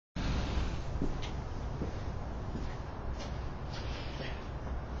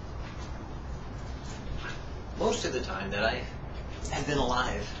Most of the time that I have been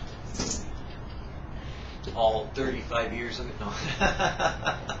alive, all 35 years of it, no.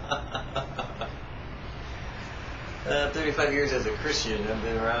 35 years as a Christian, I've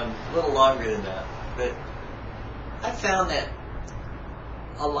been around a little longer than that. But I found that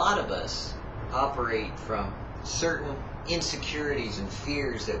a lot of us operate from certain insecurities and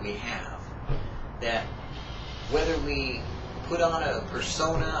fears that we have. That whether we put on a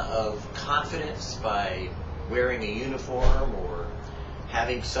persona of confidence by wearing a uniform or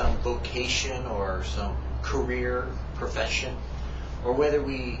having some vocation or some career profession, or whether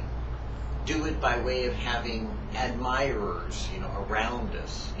we do it by way of having admirers, around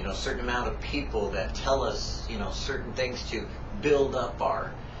us, a certain amount of people that tell us, certain things to build up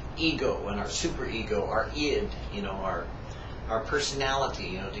our ego and our superego, our id, our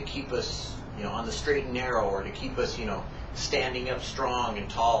personality, to keep us, on the straight and narrow, or to keep us, standing up strong and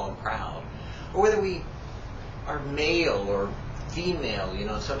tall and proud, or whether we are male or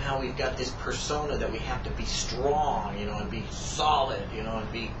female, somehow we've got this persona that we have to be strong, and be solid,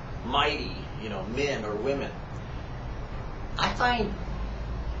 and be mighty, men or women. I find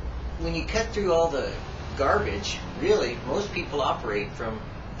when you cut through all the garbage, really, most people operate from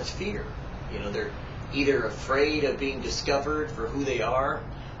a fear. They're either afraid of being discovered for who they are,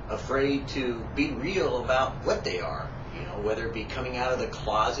 afraid to be real about what they are, whether it be coming out of the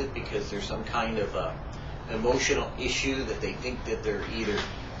closet because there's some kind of emotional issue that they think that they're either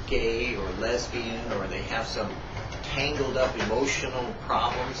gay or lesbian, or they have some tangled up emotional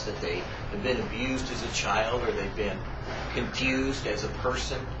problems that they have been abused as a child, or they've been confused as a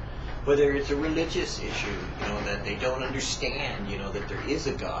person, whether it's a religious issue, that they don't understand, that there is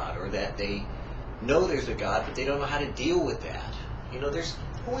a God, or that they know there's a God, but they don't know how to deal with that. There's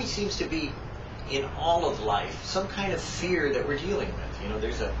always seems to be in all of life some kind of fear that we're dealing with.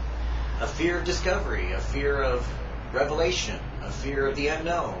 There's a fear of discovery, a fear of revelation, a fear of the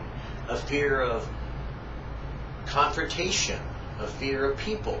unknown, a fear of confrontation, a fear of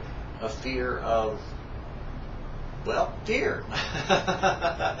people, a fear of, fear.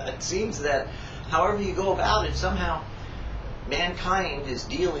 It seems that however you go about it, somehow mankind is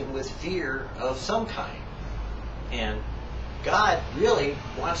dealing with fear of some kind. And God really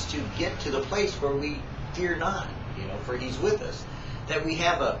wants to get to the place where we fear not, for He's with us. That we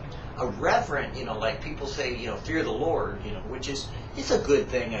have a reverent, like people say, fear the Lord, which is, it's a good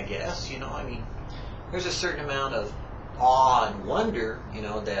thing, I guess, there's a certain amount of awe and wonder,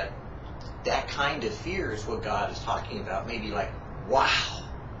 that kind of fear is what God is talking about. Maybe like, wow,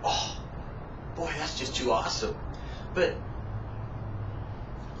 oh, boy, that's just too awesome. But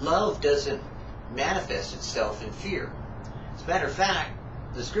love doesn't manifest itself in fear. As a matter of fact,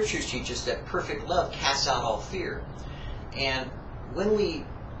 the Scriptures teach us that perfect love casts out all fear. And when we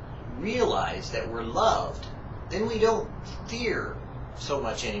realize that we're loved, then we don't fear so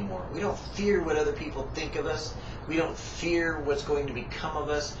much anymore. We don't fear what other people think of us. We don't fear what's going to become of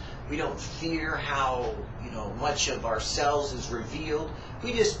us. We don't fear how, much of ourselves is revealed.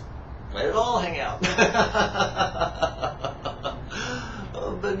 We just let it all hang out.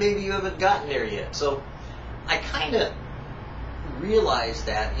 But maybe you haven't gotten there yet. So I kind of realized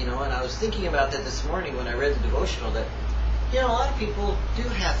that, and I was thinking about that this morning when I read the devotional, that a lot of people do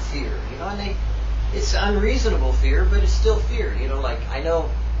have fear, and it's unreasonable fear, but it's still fear. Like I know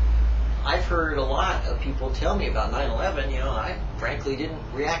I've heard a lot of people tell me about 9/11. I frankly didn't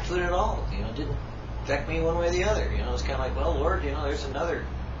react to it at all. It didn't affect me one way or the other. It's kind of like, well, Lord, there's another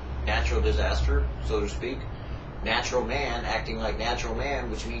natural disaster, so to speak. Natural man acting like natural man,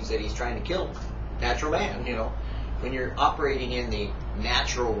 which means that he's trying to kill natural man. When you're operating in the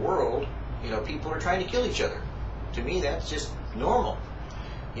natural world, people are trying to kill each other. To me, that's just normal.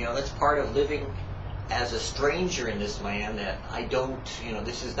 That's part of living as a stranger in this land, that I don't,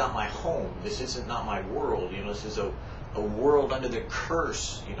 this is not my home. This isn't not my world. This is a world under the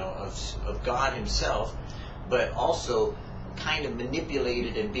curse, of God Himself, but also kind of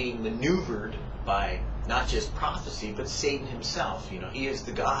manipulated and being maneuvered by not just prophecy, but Satan himself. He is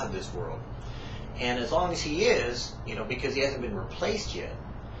the God of this world. And as long as he is, because he hasn't been replaced yet,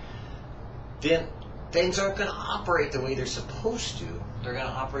 then things aren't going to operate the way they're supposed to. They're going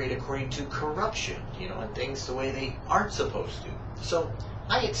to operate according to corruption, and things the way they aren't supposed to. So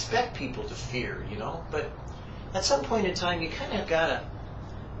I expect people to fear, but at some point in time, you kind of got to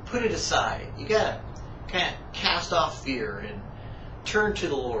put it aside. You got to kind of cast off fear and turn to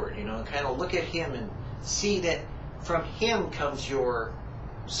the Lord, and kind of look at Him and see that from Him comes your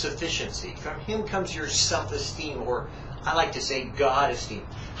sufficiency. From Him comes your self-esteem, or I like to say God esteem.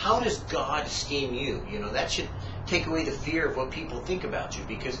 How does God esteem you? You know, that should take away the fear of what people think about you.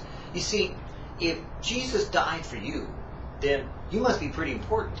 Because, you see, if Jesus died for you, then you must be pretty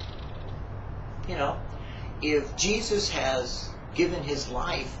important. You know, if Jesus has given his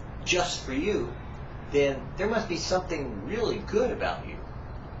life just for you, then there must be something really good about you.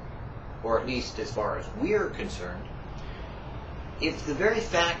 Or at least as far as we're concerned. If the very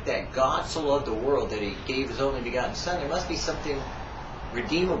fact that God so loved the world that he gave his only begotten Son, there must be something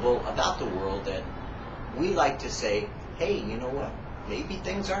redeemable about the world that we like to say, hey, you know what? Maybe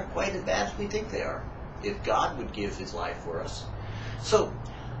things aren't quite as bad as we think they are, if God would give his life for us. So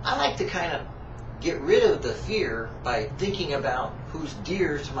I like to kind of get rid of the fear by thinking about who's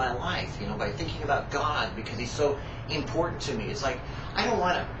dear to my life, you know, by thinking about God, because he's so important to me. It's like, I don't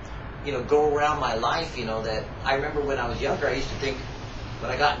want to, you know, go around my life, you know, that I remember when I was younger, I used to think,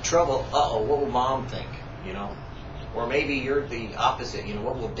 when I got in trouble, uh-oh, what will mom think, you know? Or maybe you're the opposite, you know,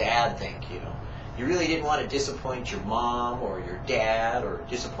 what will dad think, you know? You really didn't want to disappoint your mom or your dad, or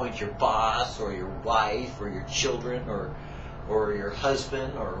disappoint your boss or your wife or your children or your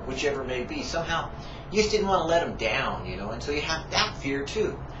husband or whichever may be. Somehow you just didn't want to let them down, you know, and so you have that fear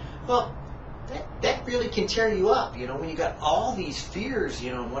too. Well, that really can tear you up, you know, when you got all these fears,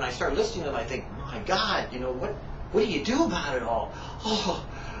 you know, and when I start listening to them, I think, my God, you know, what do you do about it all?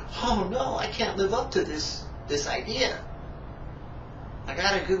 Oh no, I can't live up to this idea. I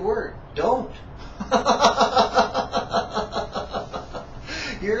got a good word. Don't.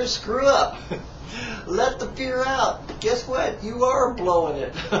 You're a screw up. Let the fear out. Guess what? You are blowing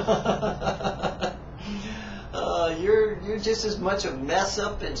it. You're just as much a mess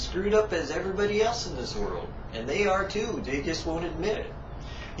up and screwed up as everybody else in this world. And they are too. They just won't admit it.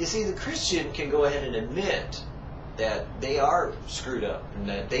 You see, the Christian can go ahead and admit that they are screwed up and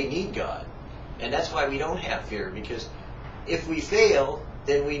that they need God. And that's why we don't have fear, because if we fail,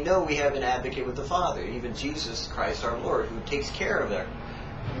 then we know we have an advocate with the Father, even Jesus Christ our Lord, who takes care of our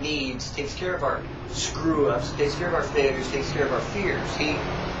needs, takes care of our screw-ups, takes care of our failures, takes care of our fears. He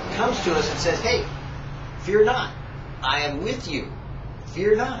comes to us and says, hey, fear not, I am with you.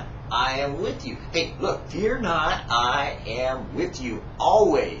 Fear not, I am with you. Hey, look, fear not, I am with you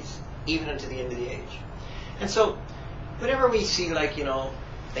always, even unto the end of the age. And so, whenever we see, like, you know,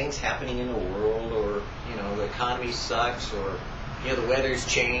 things happening in the world, or, you know, the economy sucks, or, you know, the weather's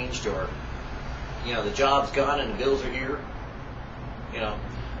changed, or, you know, the job's gone and the bills are here, you know,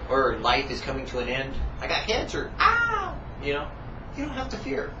 or life is coming to an end, I got cancer, you know, you don't have to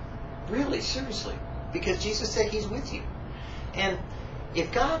fear. Really, seriously. Because Jesus said he's with you. And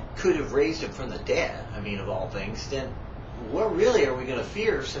if God could have raised him from the dead, I mean, of all things, then what really are we going to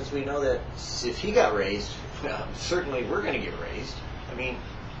fear, since we know that if he got raised, well, certainly we're going to get raised. I mean,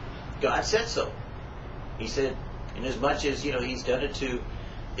 God said so. He said, inasmuch as, you know, he's done it to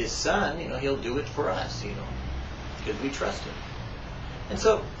his Son, you know, he'll do it for us, you know, because we trust him. And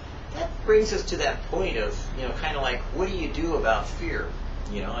so that brings us to that point of, you know, kind of like, what do you do about fear?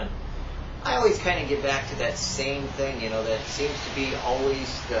 You know, and I always kind of get back to that same thing, you know, that seems to be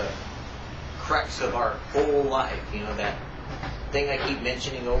always the crux of our whole life, you know, that thing I keep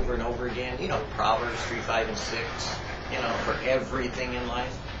mentioning over and over again, you know, Proverbs 3, 5, and 6, you know, for everything in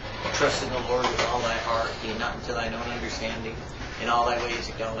life. Trust in the Lord with all thy heart, lean not unto thine own understanding. In all thy ways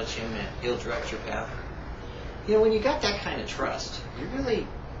acknowledge him, and he'll direct your path. You know, when you got that kind of trust, you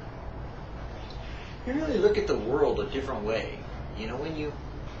really look at the world a different way. You know, when you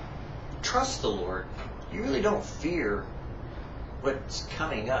trust the Lord, you really don't fear what's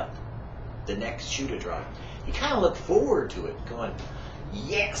coming up, the next shoe to drop. You kind of look forward to it, going,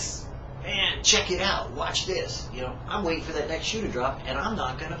 yes, man, check it out, watch this. You know, I'm waiting for that next shoe to drop, and I'm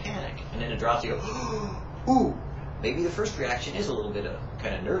not going to panic. And then it drops, you go, ooh. Maybe the first reaction is a little bit of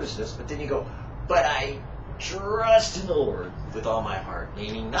kind of nervousness, but then you go, but I trust in the Lord with all my heart,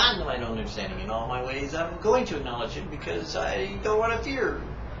 leaning not into mine own understanding. In all my ways I'm going to acknowledge him, because I don't want to fear,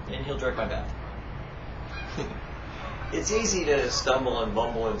 and he'll direct my path. It's easy to stumble and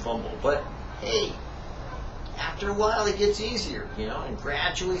bumble and fumble, but hey, after a while it gets easier, you know, and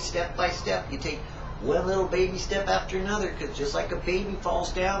gradually, step by step, you take one little baby step after another, because just like a baby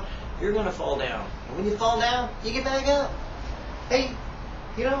falls down, you're going to fall down. And when you fall down, you get back up. Hey,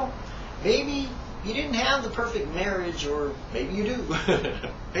 you know, maybe you didn't have the perfect marriage, or maybe you do.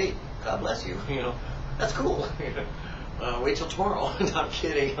 Hey, God bless you, you know, that's cool. Wait till tomorrow. No, I'm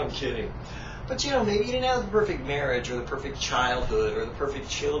kidding. But, you know, maybe you didn't have the perfect marriage, or the perfect childhood, or the perfect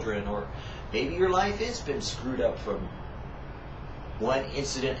children, or maybe your life has been screwed up from one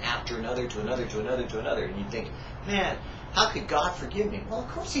incident after another to another to another to another. And you think, man, how could God forgive me? Well, of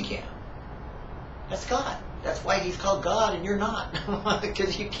course he can. That's God. That's why he's called God and you're not.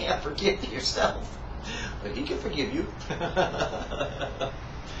 Because you can't forgive yourself. But he can forgive you.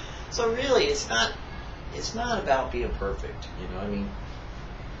 So really, it's not about being perfect. I mean,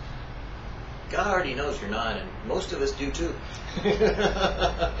 God already knows you're not, and most of us do too.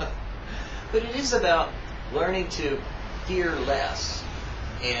 But it is about learning to fear less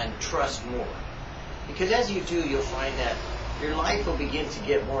and trust more. Because as you do, you'll find that your life will begin to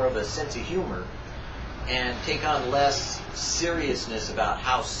get more of a sense of humor and take on less seriousness about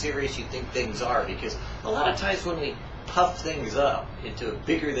how serious you think things are. Because a lot of times when we puff things up into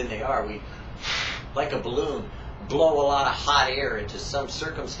bigger than they are, we, like a balloon, blow a lot of hot air into some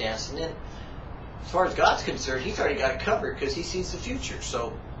circumstance, and then as far as God's concerned, he's already got it covered because he sees the future.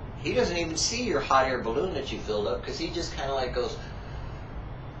 So he doesn't even see your hot air balloon that you filled up, because he just kind of like goes,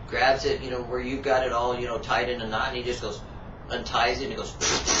 grabs it, where you've got it all, tied in a knot, and he just goes, unties it, and it goes,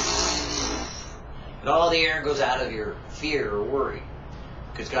 and all the air goes out of your fear or worry.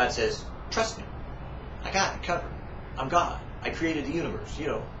 Because God says, trust me, I got it covered. I'm God. I created the universe.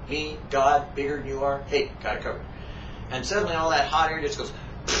 Me, God, bigger than you are. Hey, got it covered. And suddenly all that hot air just goes,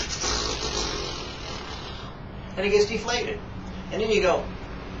 and it gets deflated. And then you go,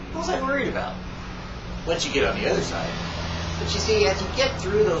 what was I worried about? Once you get on the other side. But you see, as you get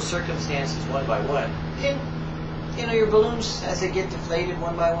through those circumstances one by one, then, your balloons, as they get deflated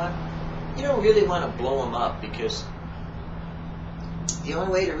one by one, you don't really want to blow them up, because the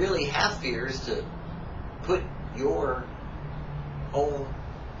only way to really have fear is to put your own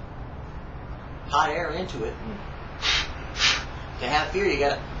hot air into it. And to have fear, you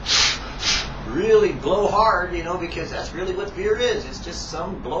got to really blow hard, because that's really what fear is. It's just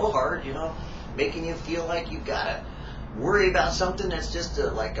some blowhard, making you feel like you got to worry about something that's just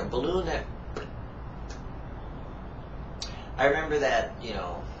like a balloon that... I remember that,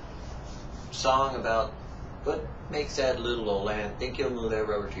 song about what makes that little old ant think he'll move that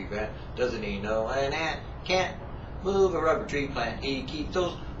rubber tree plant. Doesn't he know an ant can't move a rubber tree plant? He keeps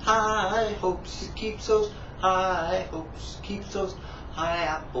those high hopes, he keeps those high hopes, keeps those high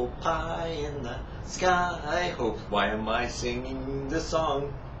apple pie in the sky hopes. Why am I singing this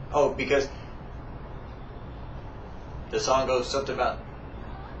song? Oh, because the song goes something about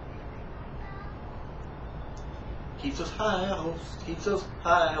keeps those high hopes, keeps those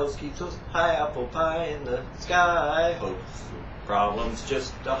high hopes, keeps those high apple pie in the sky hopes. Problems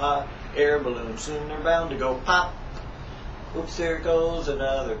just a hot air balloon, soon they're bound to go pop. Oops, there goes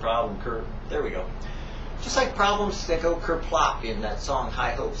another problem curve. There we go. Just like problems that go kerplop in that song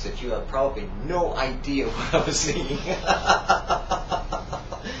High Hopes, that you have probably no idea what I was singing.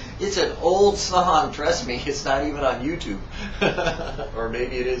 It's an old song, trust me, it's not even on YouTube. Or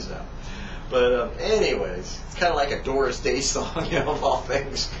maybe it is now. But anyways, it's kind of like a Doris Day song, of all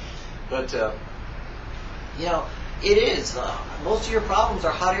things. But, it is. Most of your problems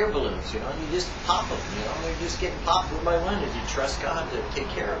are hot air balloons, and you just pop them, They're just getting popped one by one as you trust God to take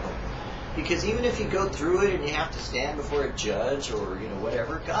care of them. Because even if you go through it and you have to stand before a judge or,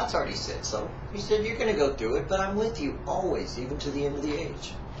 whatever, God's already said so. He said, you're going to go through it, but I'm with you always, even to the end of the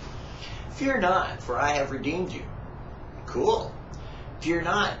age. Fear not, for I have redeemed you. Cool. Fear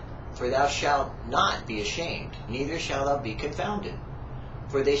not, for thou shalt not be ashamed, neither shalt thou be confounded.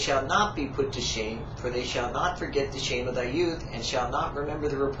 For they shall not be put to shame, for they shall not forget the shame of thy youth, and shall not remember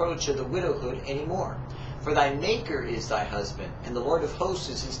the reproach of the widowhood any more. For thy Maker is thy husband, and the Lord of hosts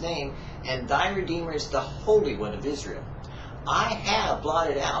is his name, and thy Redeemer is the Holy One of Israel. I have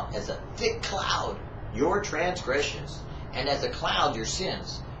blotted out as a thick cloud your transgressions, and as a cloud your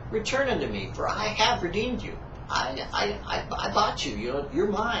sins. Return unto me, for I have redeemed you. I bought you. You're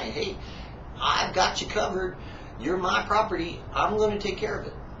mine. Hey, I've got you covered. You're my property. I'm going to take care of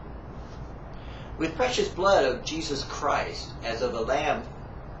it. With precious blood of Jesus Christ, as of a lamb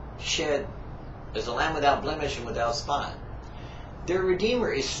shed, as a lamb without blemish and without spot. Their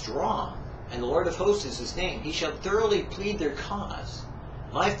Redeemer is strong, and the Lord of hosts is his name. He shall thoroughly plead their cause.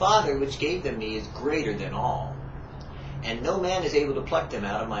 My Father, which gave them me, is greater than all, and no man is able to pluck them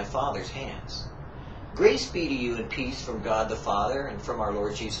out of my Father's hands. Grace be to you and peace from God the Father and from our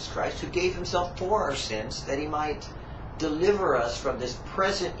Lord Jesus Christ, who gave himself for our sins, that he might deliver us from this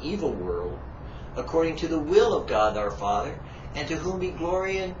present evil world, according to the will of God our Father, and to whom be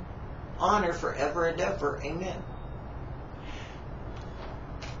glory and honor forever and ever. Amen.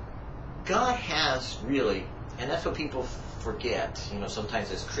 God has really, and that's what people forget,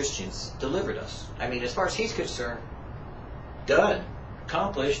 sometimes as Christians, delivered us. I mean, as far as he's concerned, done,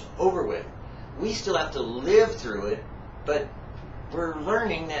 accomplished, over with. We still have to live through it, but we're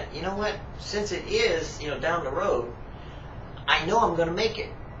learning that, since it is, down the road, I know I'm going to make it.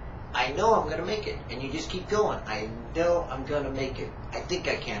 I know I'm going to make it. And you just keep going. I know I'm going to make it. I think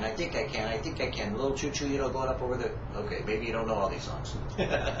I can. I think I can. I think I can. Little choo-choo, going up over the... Okay, maybe you don't know all these songs.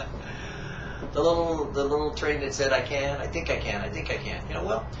 The little train that said, I can. I think I can. I think I can.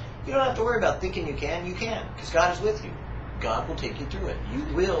 Well, you don't have to worry about thinking you can. You can. Because God is with you. God will take you through it. You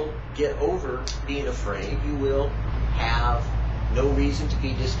will get over being afraid. You will have no reason to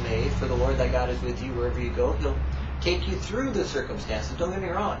be dismayed, for the Lord thy God is with you wherever you go. He'll take you through the circumstances. Don't get me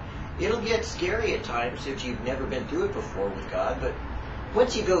wrong. It'll get scary at times if you've never been through it before with God, but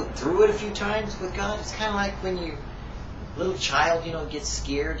once you go through it a few times with God, it's kind of like when you little child, gets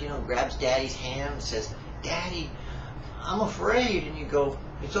scared, grabs daddy's hand and says, Daddy, I'm afraid. And you go,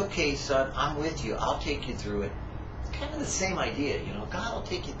 it's okay, son, I'm with you. I'll take you through it. It's kind of the same idea, God will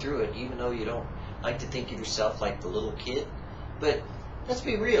take you through it, even though you don't like to think of yourself like the little kid. But let's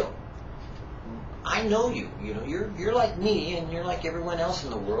be real. I know you. You're like me, and you're like everyone else in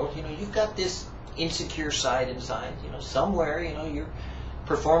the world. You've got this insecure side inside. Somewhere, your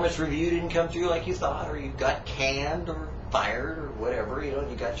performance review didn't come through like you thought, or you got canned or fired or whatever.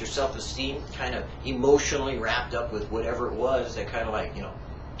 You got your self-esteem kind of emotionally wrapped up with whatever it was that kind of like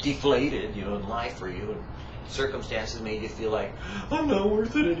deflated in life for you, and circumstances made you feel like I'm not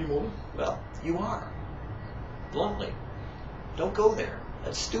worth it anymore. Well, you are. Bluntly, don't go there.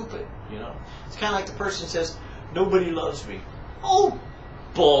 That's stupid. It's kind of like the person says, nobody loves me. Oh,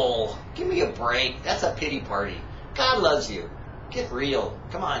 bull. Give me a break. That's a pity party. God loves you. Get real.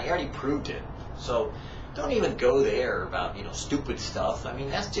 Come on, you already proved it. So don't even go there about, stupid stuff. I mean,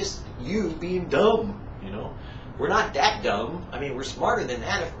 that's just you being dumb, We're not that dumb. I mean, we're smarter than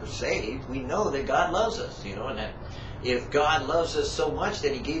that if we're saved. We know that God loves us, and that if God loves us so much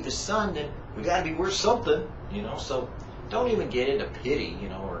that he gave his son, then we got to be worth something, So don't even get into pity,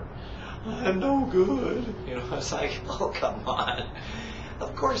 or I'm no good. It's like, oh, come on.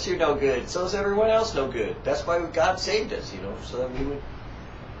 Of course you're no good. So is everyone else no good. That's why God saved us, so that we would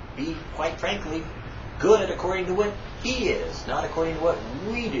be, quite frankly, good according to what he is, not according to what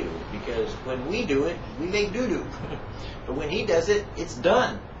we do. Because when we do it, we make doo-doo. But when he does it, it's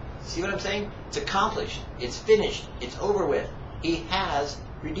done. See what I'm saying? It's accomplished. It's finished. It's over with. He has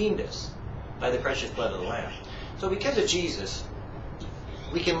redeemed us by the precious blood of the Lamb. So because of Jesus,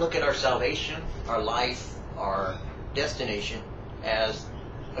 we can look at our salvation, our life, our destination as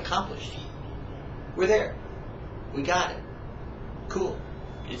accomplished. We're there. We got it. Cool.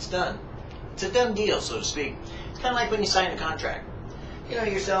 It's done. It's a done deal, so to speak. It's kind of like when you sign a contract.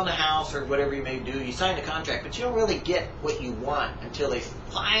 You're selling a house or whatever you may do. You sign a contract, but you don't really get what you want until they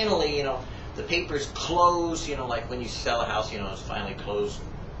finally, the papers close, like when you sell a house, it's finally closed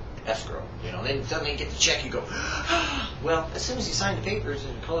escrow. Then suddenly you get the check, you go, well, as soon as you signed the papers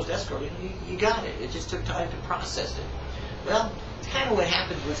and closed escrow, you got it. It just took time to process it. Well, it's kind of what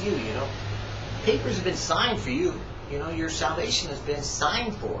happened with you, Papers have been signed for you. Your salvation has been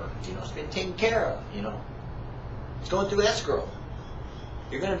signed for. It's been taken care of, It's going through escrow.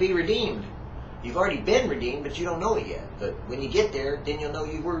 You're going to be redeemed. You've already been redeemed, but you don't know it yet. But when you get there, then you'll know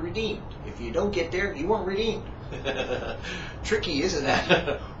you were redeemed. If you don't get there, you weren't redeemed. Tricky, isn't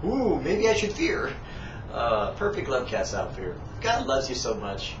that? Ooh, maybe I should fear. Perfect love casts out fear. God loves you so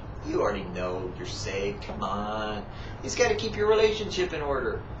much. You already know you're saved. Come on. He's got to keep your relationship in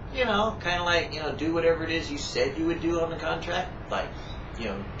order. Kind of like, do whatever it is you said you would do on the contract. Like,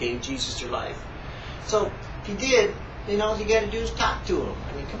 gave Jesus your life. So, if you did, then all you got to do is talk to him.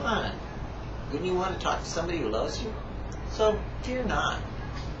 I mean, come on. Wouldn't you want to talk to somebody who loves you? So, fear not.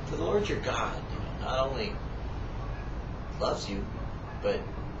 For the Lord your God, not only loves you, but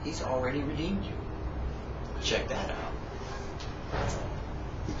he's already redeemed you. Check that out.